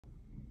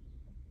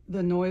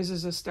The noise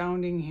is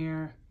astounding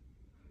here.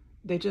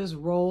 They just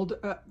rolled.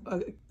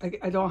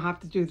 I don't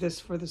have to do this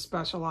for the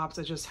special ops.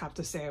 I just have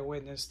to say I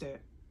witnessed it.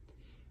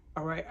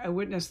 All right. I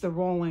witnessed the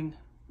rolling,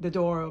 the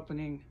door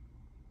opening.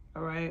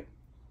 All right.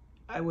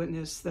 I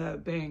witnessed the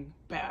bang,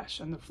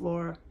 bash on the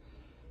floor.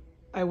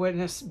 I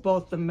witnessed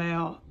both the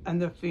male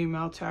and the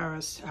female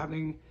terrorists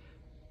having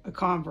a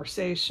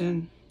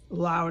conversation,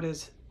 loud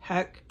as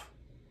heck,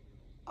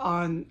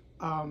 on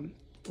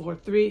floor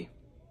 3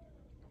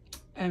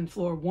 and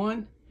floor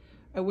 1.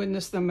 I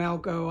witnessed the male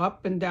go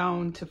up and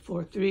down to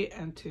floor 3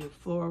 and to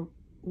floor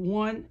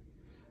 1,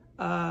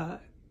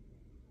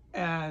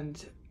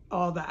 and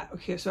all that.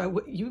 Okay,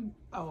 so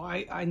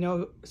I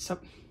know some.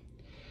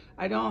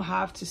 I don't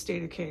have to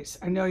state a case.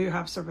 I know you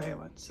have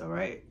surveillance, all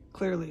right,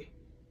 clearly.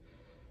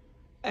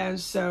 And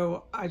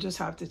so I just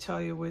have to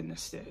tell you,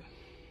 witnessed it.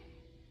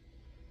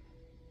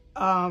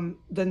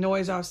 The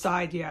noise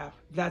outside,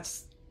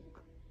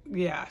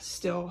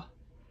 still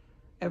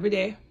every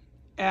day.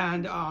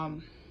 And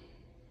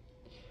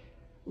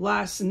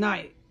last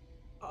night,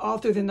 all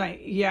through the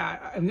night,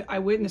 I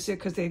witnessed it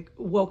because they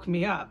woke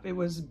me up. It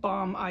was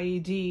bomb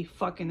IED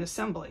fucking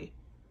assembly.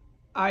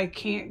 I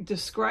can't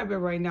describe it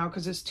right now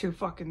because it's too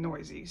fucking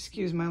noisy.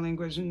 Excuse my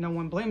language, and no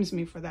one blames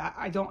me for that.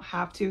 I don't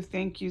have to.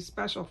 Thank you,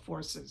 Special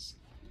Forces.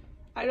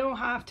 I don't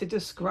have to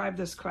describe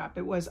this crap.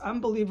 It was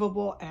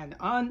unbelievable and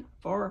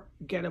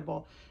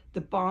unforgettable.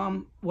 The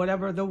bomb,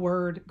 whatever the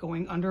word,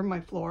 going under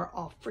my floor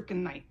all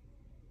freaking night.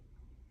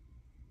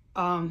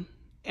 And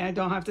I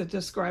don't have to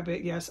describe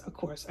it. Yes, of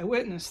course, I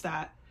witnessed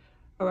that.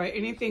 All right,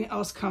 anything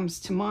else comes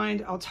to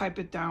mind, I'll type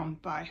it down.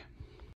 Bye.